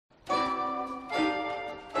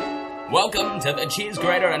Welcome to the Cheese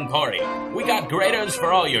Grater Emporium. We got graters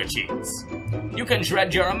for all your cheese. You can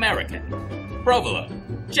shred your American,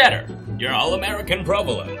 provolone, cheddar, your all-American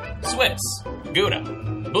provolone, Swiss, Gouda,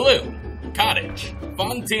 blue, cottage,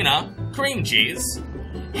 fontina, cream cheese,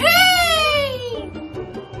 Hey!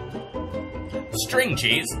 string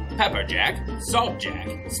cheese, pepper jack, salt jack,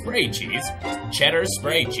 spray cheese, cheddar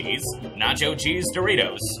spray cheese, nacho cheese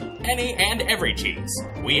Doritos, any and every cheese.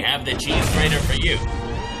 We have the cheese grater for you.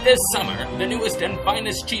 This summer, the newest and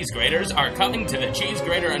finest cheese graters are coming to the Cheese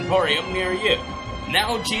Grater Emporium near you.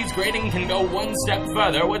 Now cheese grating can go one step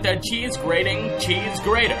further with the cheese grating cheese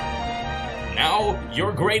grater. Now,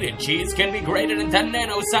 your grated cheese can be grated into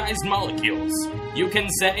nano-sized molecules. You can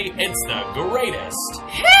say it's the greatest.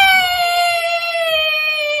 Hey!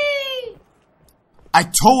 I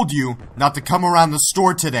told you not to come around the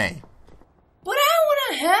store today. But I want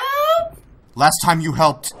to help. Last time you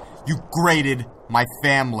helped, you grated my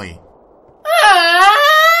family.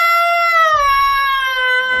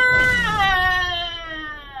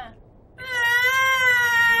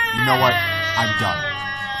 You know what? I'm done.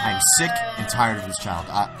 I'm sick and tired of this child.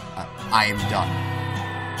 I am done.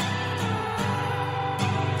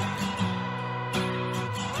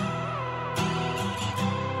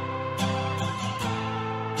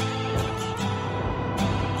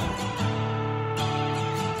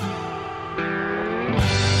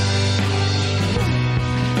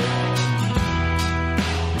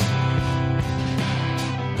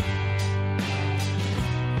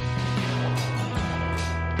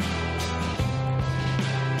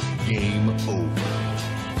 Game over.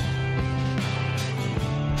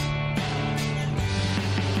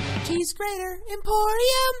 Cheese Grater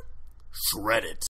Emporium. Shred it.